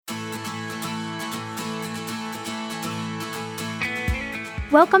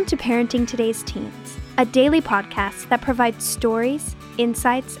Welcome to Parenting Today's Teens, a daily podcast that provides stories,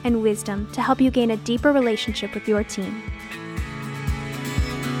 insights, and wisdom to help you gain a deeper relationship with your teen.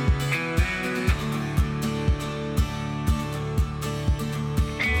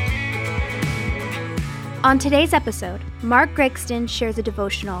 On today's episode, Mark Gregston shares a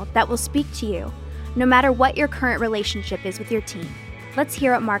devotional that will speak to you, no matter what your current relationship is with your teen. Let's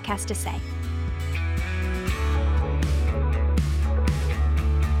hear what Mark has to say.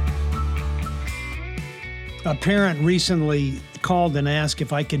 A parent recently called and asked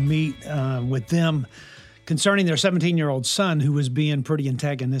if I could meet with them concerning their 17-year-old son who was being pretty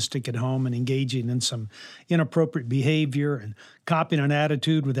antagonistic at home and engaging in some inappropriate behavior and copying an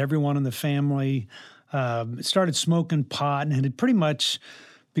attitude with everyone in the family. Started smoking pot and had pretty much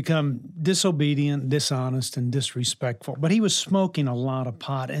become disobedient, dishonest, and disrespectful. But he was smoking a lot of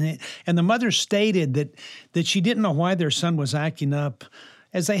pot. And the mother stated that she didn't know why their son was acting up,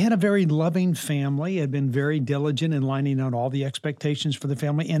 as they had a very loving family, had been very diligent in lining out all the expectations for the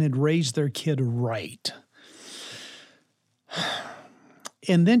family, and had raised their kid right.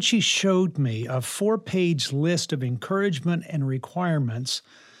 And then she showed me a 4-page list of encouragement and requirements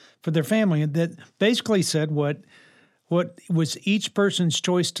for their family that basically said what was each person's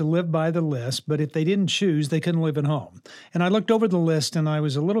choice to live by the list, but if they didn't choose, they couldn't live at home. And I looked over the list, and I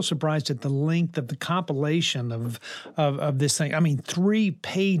was a little surprised at the length of the compilation of this thing. I mean, 3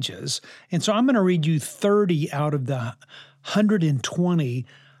 pages. And so I'm going to read you 30 out of the 120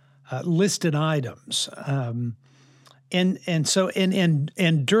 listed items.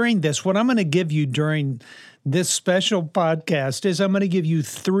 And during this, what I'm going to give you during this special podcast is I'm going to give you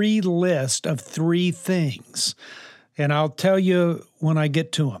 3 lists of 3 things. And I'll tell you when I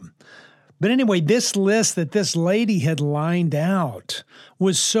get to them. But anyway, this list that this lady had lined out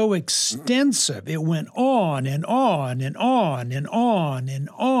was so extensive. It went on and on and on and on and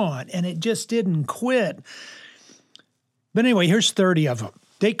on, and it just didn't quit. But anyway, here's 30 of them.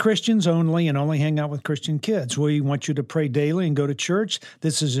 Date Christians only and only hang out with Christian kids. We want you to pray daily and go to church.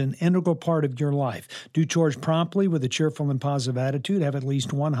 This is an integral part of your life. Do chores promptly with a cheerful and positive attitude. Have at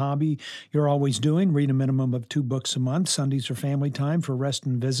least one hobby you're always doing. Read a minimum of 2 books a month. Sundays are family time for rest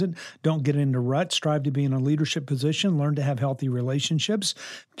and visit. Don't get into ruts. Strive to be in a leadership position. Learn to have healthy relationships.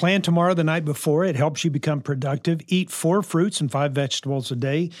 Plan tomorrow the night before. It helps you become productive. Eat 4 fruits and 5 vegetables a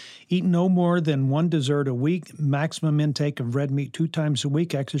day. Eat no more than 1 dessert a week. Maximum intake of red meat 2 times a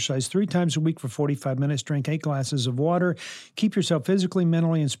week. Exercise 3 times a week for 45 minutes. Drink 8 glasses of water. Keep yourself physically,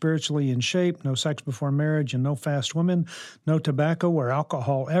 mentally, and spiritually in shape. No sex before marriage and no fast women. No tobacco or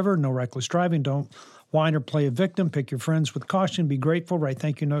alcohol ever. No reckless driving. Don't whine or play a victim. Pick your friends with caution. Be grateful. Write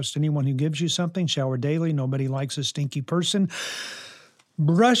thank you notes to anyone who gives you something. Shower daily. Nobody likes a stinky person.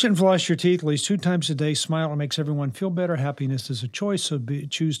 Brush and floss your teeth at least 2 times a day. Smile. It makes everyone feel better. Happiness is a choice, so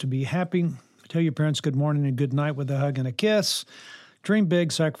choose to be happy. Tell your parents good morning and good night with a hug and a kiss. Dream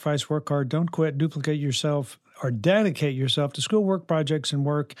big, sacrifice, work hard, don't quit, duplicate yourself, or dedicate yourself to schoolwork, projects, and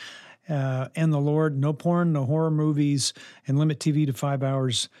work, and the Lord. No porn, no horror movies, and limit TV to 5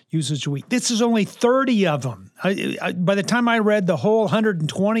 hours usage a week. This is only 30 of them. By the time I read the whole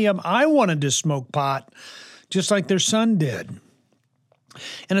 120 of them, I wanted to smoke pot, just like their son did.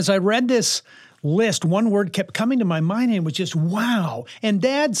 And as I read this list, one word kept coming to my mind, and it was just wow. And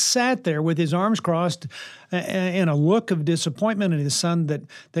Dad sat there with his arms crossed and a look of disappointment in his son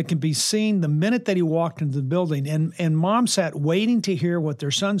that can be seen the minute that he walked into the building. And Mom sat waiting to hear what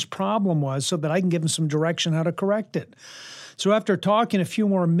their son's problem was so that I can give him some direction how to correct it. So after talking a few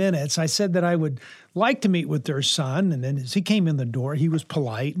more minutes, I said that I would like to meet with their son. And then as he came in the door, he was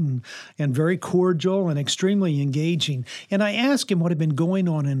polite and very cordial and extremely engaging. And I asked him what had been going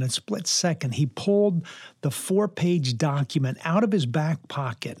on. In a split second, he pulled the 4-page document out of his back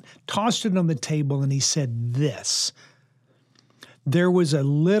pocket, tossed it on the table, and he said this. There was a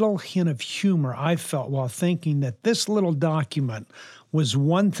little hint of humor I felt while thinking that this little document was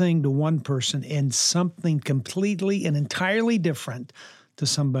one thing to one person and something completely and entirely different to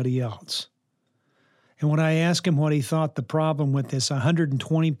somebody else. And when I asked him what he thought the problem with this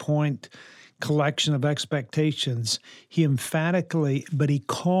 120-point collection of expectations, he emphatically, but he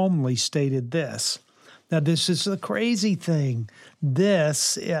calmly stated this. Now, this is the crazy thing.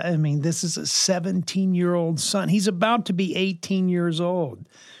 This is a 17-year-old son. He's about to be 18 years old.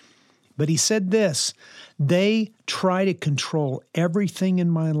 But he said this, they try to control everything in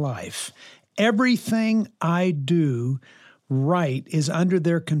my life. Everything I do right is under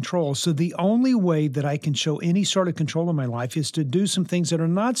their control. So the only way that I can show any sort of control in my life is to do some things that are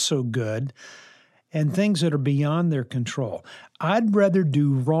not so good and things that are beyond their control. I'd rather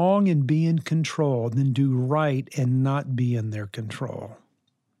do wrong and be in control than do right and not be in their control.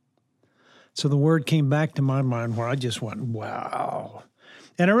 So the word came back to my mind where I just went, wow.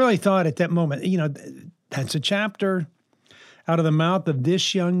 And I really thought at that moment, that's a chapter. Out of the mouth of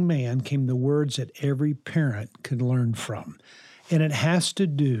this young man came the words that every parent could learn from. And it has to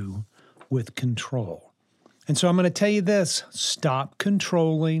do with control. And so I'm going to tell you this: stop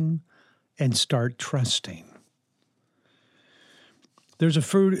controlling and start trusting. There's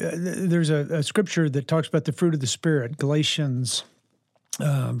a scripture that talks about the fruit of the Spirit. Galatians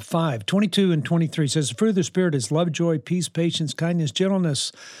 5:22 and 23 says, the fruit of the Spirit is love, joy, peace, patience, kindness,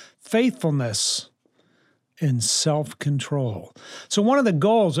 gentleness, faithfulness, and self-control. So one of the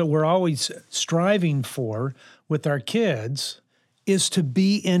goals that we're always striving for with our kids is to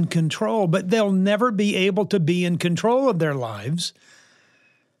be in control, but they'll never be able to be in control of their lives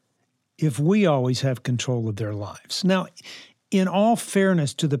if we always have control of their lives. Now, in all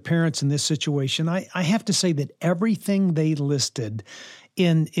fairness to the parents in this situation, I have to say that everything they listed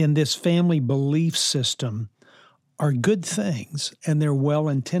in this family belief system are good things, and they're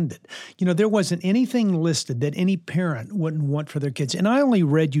well-intended. There wasn't anything listed that any parent wouldn't want for their kids. And I only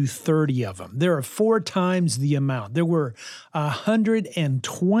read you 30 of them. There are 4 times the amount. There were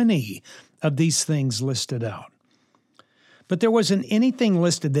 120 of these things listed out. But there wasn't anything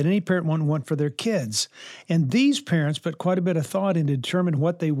listed that any parent wouldn't want for their kids. And these parents put quite a bit of thought into determining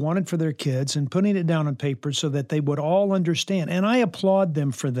what they wanted for their kids and putting it down on paper so that they would all understand. And I applaud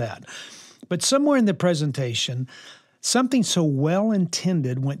them for that. But somewhere in the presentation, something so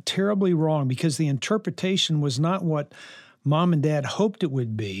well-intended went terribly wrong because the interpretation was not what mom and dad hoped it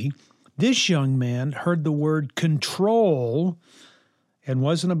would be. This young man heard the word control and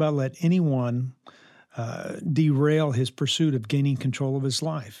wasn't about to let anyone derail his pursuit of gaining control of his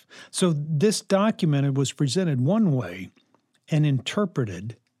life. So this document was presented one way and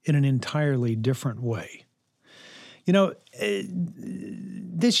interpreted in an entirely different way.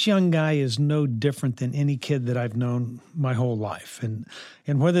 This young guy is no different than any kid that I've known my whole life. And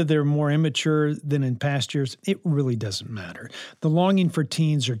whether they're more immature than in past years, it really doesn't matter. The longing for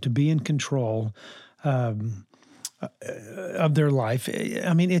teens are to be in control of their life.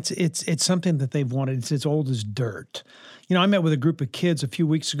 I mean, it's something that they've wanted. It's as old as dirt. I met with a group of kids a few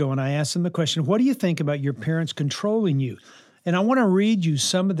weeks ago, and I asked them the question, what do you think about your parents controlling you? And I want to read you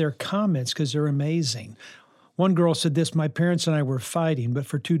some of their comments because they're amazing. One girl said this: my parents and I were fighting, but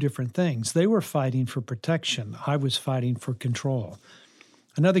for 2 different things. They were fighting for protection. I was fighting for control.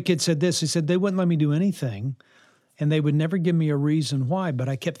 Another kid said this. He said, they wouldn't let me do anything, and they would never give me a reason why, but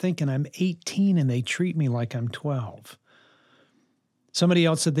I kept thinking I'm 18 and they treat me like I'm 12. Somebody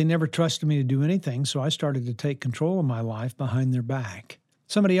else said they never trusted me to do anything, so I started to take control of my life behind their back.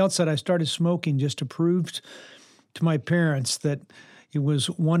 Somebody else said I started smoking just to prove to my parents that it was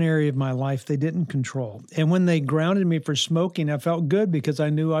one area of my life they didn't control. And when they grounded me for smoking, I felt good because I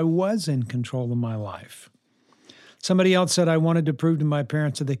knew I was in control of my life. Somebody else said I wanted to prove to my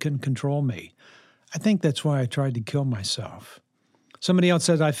parents that they couldn't control me. I think that's why I tried to kill myself. Somebody else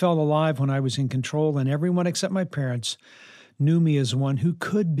said I felt alive when I was in control, and everyone except my parents knew me as one who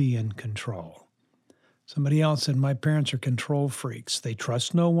could be in control. Somebody else said, my parents are control freaks. They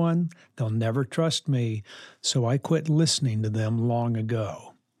trust no one. They'll never trust me. So I quit listening to them long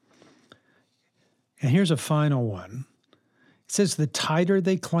ago. And here's a final one. It says, the tighter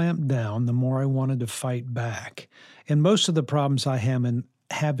they clamped down, the more I wanted to fight back. And most of the problems I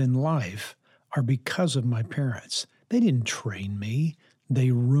have in life are because of my parents. They didn't train me.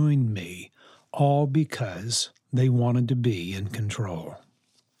 They ruined me, all because they wanted to be in control.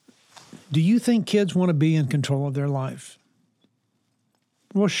 Do you think kids want to be in control of their life?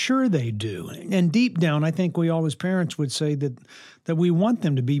 Well, sure they do. And deep down, I think we all as parents would say that we want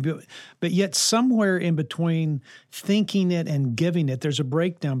them to be. But yet somewhere in between thinking it and giving it, there's a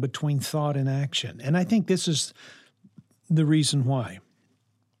breakdown between thought and action. And I think this is the reason why.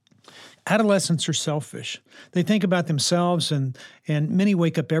 Adolescents are selfish. They think about themselves, and many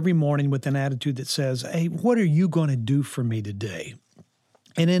wake up every morning with an attitude that says, hey, what are you going to do for me today?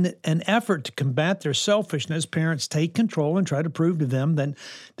 And in an effort to combat their selfishness, parents take control and try to prove to them that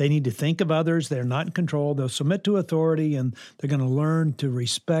they need to think of others. They're not in control. They'll submit to authority, and they're going to learn to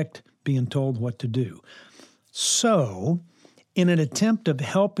respect being told what to do. So, in an attempt of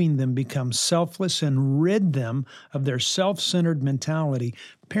helping them become selfless and rid them of their self-centered mentality,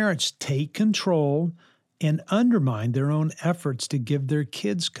 parents take control and undermine their own efforts to give their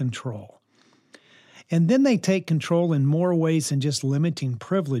kids control. And then they take control in more ways than just limiting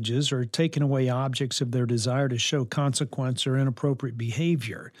privileges or taking away objects of their desire to show consequence or inappropriate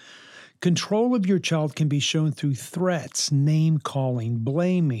behavior. Control of your child can be shown through threats, name-calling,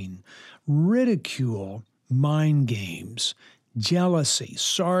 blaming, ridicule, mind games, jealousy,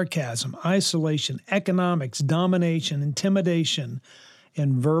 sarcasm, isolation, economics, domination, intimidation,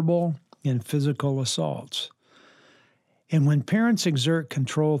 and verbal and physical assaults. And when parents exert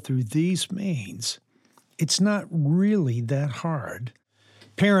control through these means, it's not really that hard.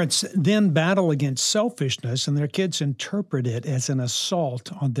 Parents then battle against selfishness, and their kids interpret it as an assault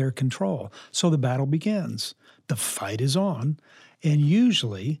on their control. So the battle begins. The fight is on, and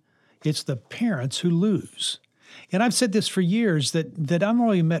usually it's the parents who lose. And I've said this for years that I've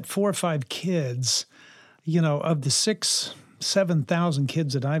only met 4 or 5 kids, of the 7,000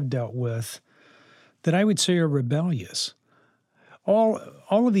 kids that I've dealt with, that I would say are rebellious. All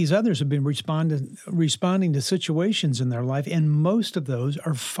of these others have been responding to situations in their life, and most of those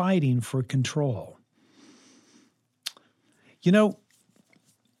are fighting for control.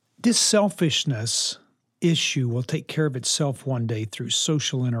 This selfishness issue will take care of itself one day through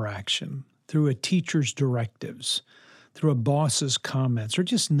social interaction, through a teacher's directives, through a boss's comments, or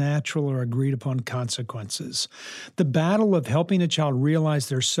just natural or agreed upon consequences. The battle of helping a child realize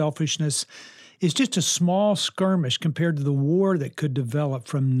their selfishness is just a small skirmish compared to the war that could develop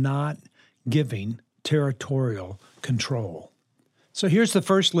from not giving territorial control. So here's the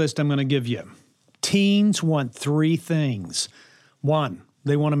first list I'm going to give you. Teens want 3 things. 1,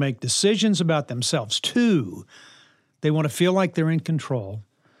 they want to make decisions about themselves. 2, they want to feel like they're in control.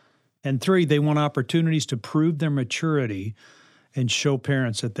 And 3, they want opportunities to prove their maturity and show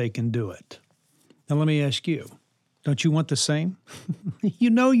parents that they can do it. Now let me ask you, don't you want the same? You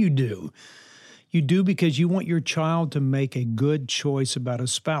know you do. You do because you want your child to make a good choice about a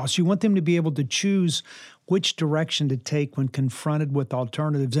spouse. You want them to be able to choose which direction to take when confronted with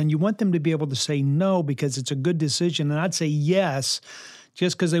alternatives. And you want them to be able to say no because it's a good decision. And I'd say yes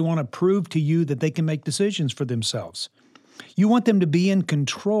just because they want to prove to you that they can make decisions for themselves. You want them to be in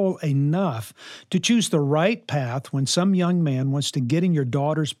control enough to choose the right path when some young man wants to get in your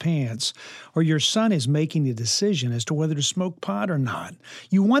daughter's pants or your son is making a decision as to whether to smoke pot or not.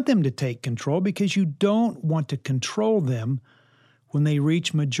 You want them to take control because you don't want to control them when they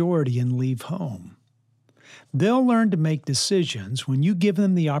reach majority and leave home. They'll learn to make decisions when you give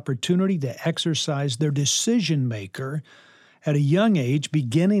them the opportunity to exercise their decision maker at a young age,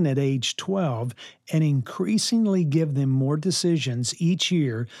 beginning at age 12, and increasingly give them more decisions each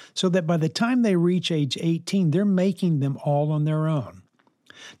year so that by the time they reach age 18, they're making them all on their own.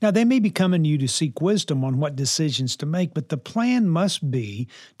 Now, they may be coming to you to seek wisdom on what decisions to make, but the plan must be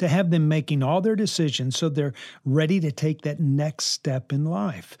to have them making all their decisions so they're ready to take that next step in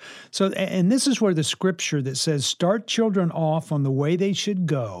life. And this is where the scripture that says, start children off on the way they should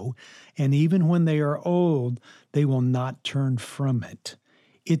go, and even when they are old, they will not turn from it.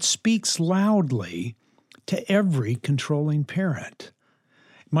 It speaks loudly to every controlling parent.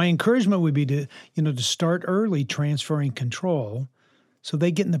 My encouragement would be to start early transferring control so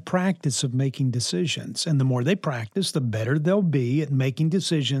they get in the practice of making decisions. And the more they practice, the better they'll be at making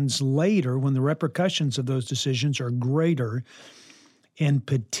decisions later when the repercussions of those decisions are greater and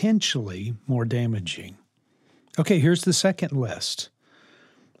potentially more damaging. Okay, here's the second list.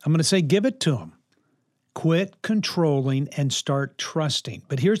 I'm going to say give it to them. Quit controlling and start trusting.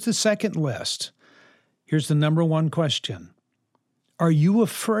 But here's the second list. Here's the number 1 question. Are you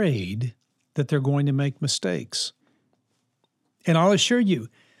afraid that they're going to make mistakes? And I'll assure you,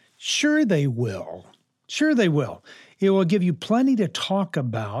 sure they will. Sure they will. It will give you plenty to talk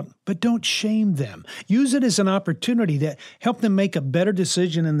about, but don't shame them. Use it as an opportunity to help them make a better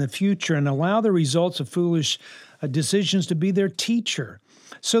decision in the future and allow the results of foolish decisions to be their teacher.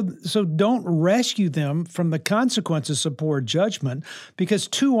 So don't rescue them from the consequences of poor judgment, because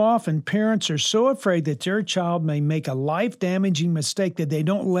too often parents are so afraid that their child may make a life-damaging mistake that they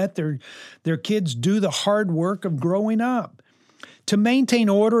don't let their kids do the hard work of growing up. To maintain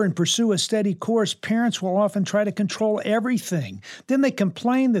order and pursue a steady course, parents will often try to control everything. Then they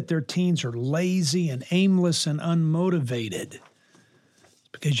complain that their teens are lazy and aimless and unmotivated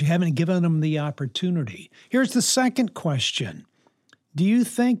because you haven't given them the opportunity. Here's the second question. Do you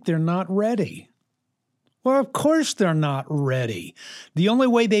think they're not ready? Well, of course they're not ready. The only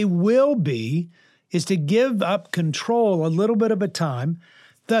way they will be is to give up control a little bit of a time,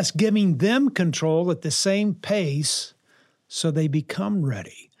 thus giving them control at the same pace so they become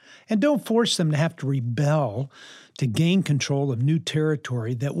ready. And don't force them to have to rebel to gain control of new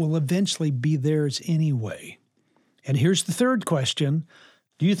territory that will eventually be theirs anyway. And here's the third question.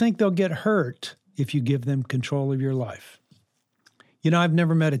 Do you think they'll get hurt if you give them control of your life? I've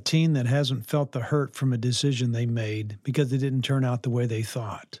never met a teen that hasn't felt the hurt from a decision they made because it didn't turn out the way they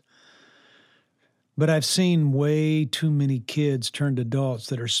thought. But I've seen way too many kids turned adults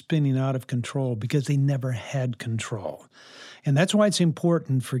that are spinning out of control because they never had control. And that's why it's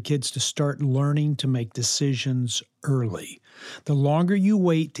important for kids to start learning to make decisions early. The longer you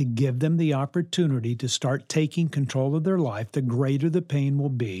wait to give them the opportunity to start taking control of their life, the greater the pain will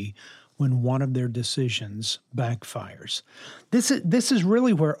be when one of their decisions backfires. This is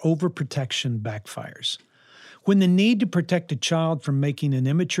really where overprotection backfires. When the need to protect a child from making an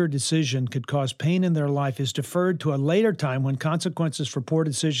immature decision could cause pain in their life is deferred to a later time when consequences for poor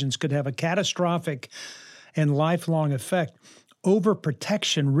decisions could have a catastrophic and lifelong effect.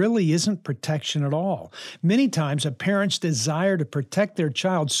 Overprotection really isn't protection at all. Many times, a parent's desire to protect their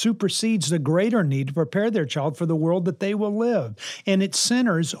child supersedes the greater need to prepare their child for the world that they will live, and it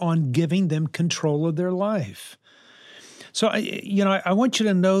centers on giving them control of their life. So, I want you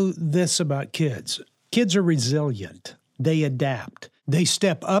to know this about kids. Kids are resilient. They adapt. They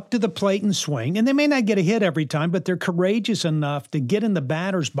step up to the plate and swing, and they may not get a hit every time, but they're courageous enough to get in the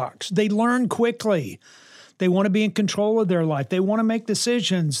batter's box. They learn quickly. They want to be in control of their life. They want to make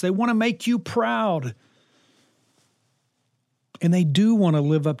decisions. They want to make you proud. And they do want to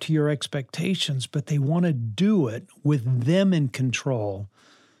live up to your expectations, but they want to do it with them in control,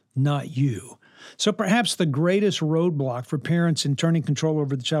 not you. So perhaps the greatest roadblock for parents in turning control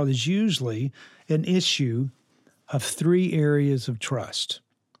over the child is usually an issue of 3 areas of trust.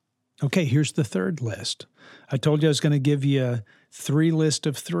 Okay, here's the third list. I told you I was going to give you a 3 list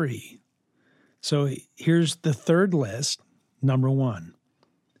of 3. So here's the third list. Number 1,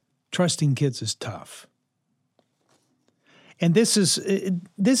 trusting kids is tough. And this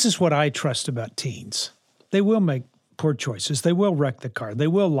is what I trust about teens. They will make poor choices. They will wreck the car. They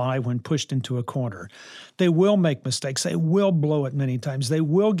will lie when pushed into a corner. They will make mistakes. They will blow it many times. They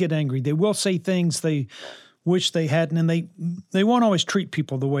will get angry. They will say things they wish they hadn't, and they won't always treat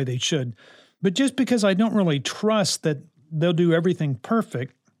people the way they should. But just because I don't really trust that they'll do everything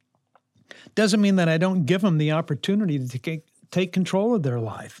perfect doesn't mean that I don't give them the opportunity to take control of their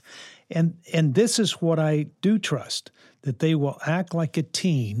life. And this is what I do trust, that they will act like a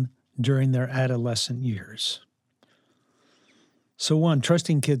teen during their adolescent years. So 1,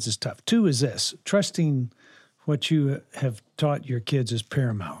 trusting kids is tough. 2 is this, trusting what you have taught your kids is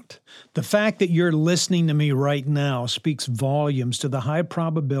paramount. The fact that you're listening to me right now speaks volumes to the high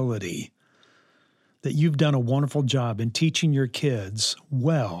probability that you've done a wonderful job in teaching your kids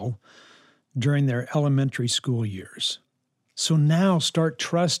well during their elementary school years. So now start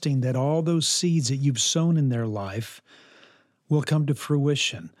trusting that all those seeds that you've sown in their life will come to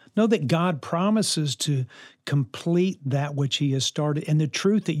fruition. Know that God promises to complete that which He has started, and the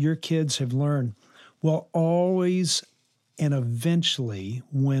truth that your kids have learned will always and eventually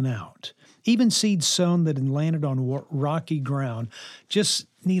win out. Even seeds sown that had landed on rocky ground just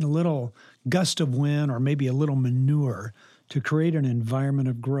need a little gust of wind or maybe a little manure to create an environment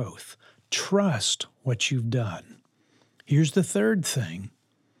of growth. Trust what you've done. Here's the third thing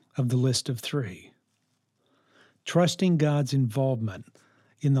of the list of 3. Trusting God's involvement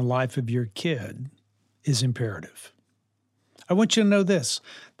in the life of your kid is imperative. I want you to know this,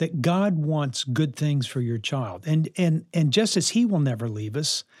 that God wants good things for your child. And just as He will never leave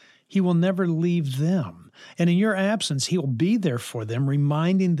us, He will never leave them. And in your absence, He'll be there for them,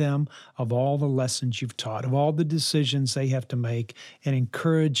 reminding them of all the lessons you've taught, of all the decisions they have to make, and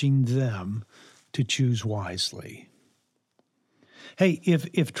encouraging them to choose wisely. Hey,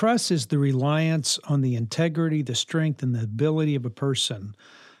 if trust is the reliance on the integrity, the strength, and the ability of a person,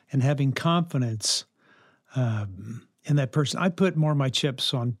 and having confidence in that person, I put more of my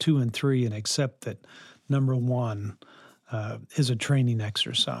chips on 2 and 3 and accept that number 1 is a training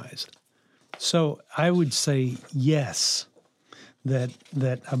exercise. So I would say yes, that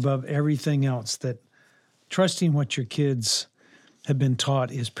above everything else, that trusting what your kids have been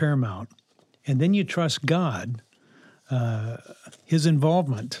taught is paramount. And then you trust God, His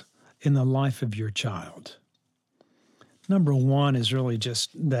involvement in the life of your child. Number 1 is really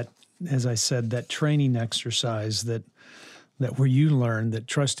just that, as I said, that training exercise that where you learn that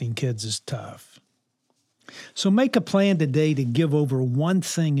trusting kids is tough. So make a plan today to give over one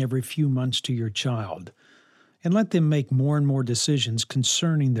thing every few months to your child, and let them make more and more decisions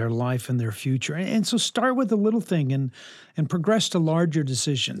concerning their life and their future. And so start with a little thing and progress to larger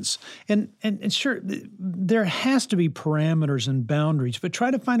decisions. And sure, there has to be parameters and boundaries, but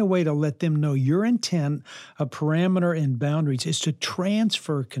try to find a way to let them know your intent of parameter and boundaries is to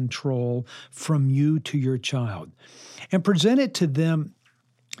transfer control from you to your child. And present it to them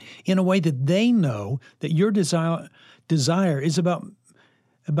in a way that they know that your desire is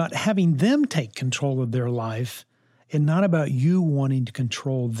about having them take control of their life and not about you wanting to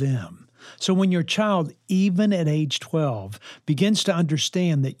control them. So when your child, even at age 12, begins to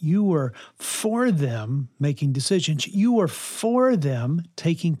understand that you are for them making decisions, you are for them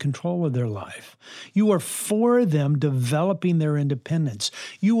taking control of their life, you are for them developing their independence,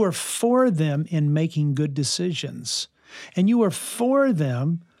 you are for them in making good decisions, and you are for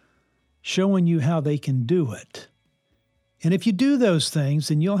them showing you how they can do it. And if you do those things,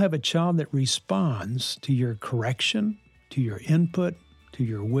 then you'll have a child that responds to your correction, to your input, to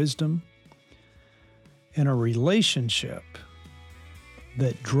your wisdom, and a relationship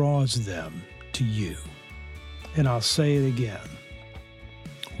that draws them to you. And I'll say it again.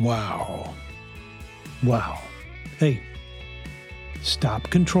 Wow. Wow. Hey, stop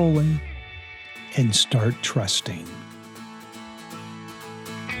controlling and start trusting.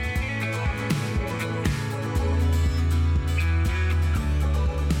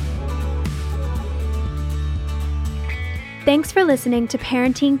 Thanks for listening to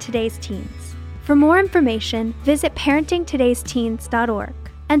Parenting Today's Teens. For more information, visit parentingtodaysteens.org.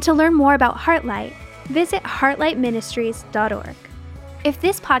 And to learn more about Heartlight, visit heartlightministries.org. If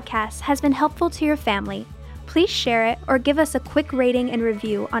this podcast has been helpful to your family, please share it or give us a quick rating and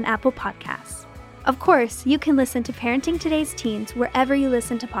review on Apple Podcasts. Of course, you can listen to Parenting Today's Teens wherever you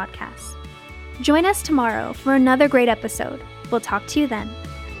listen to podcasts. Join us tomorrow for another great episode. We'll talk to you then.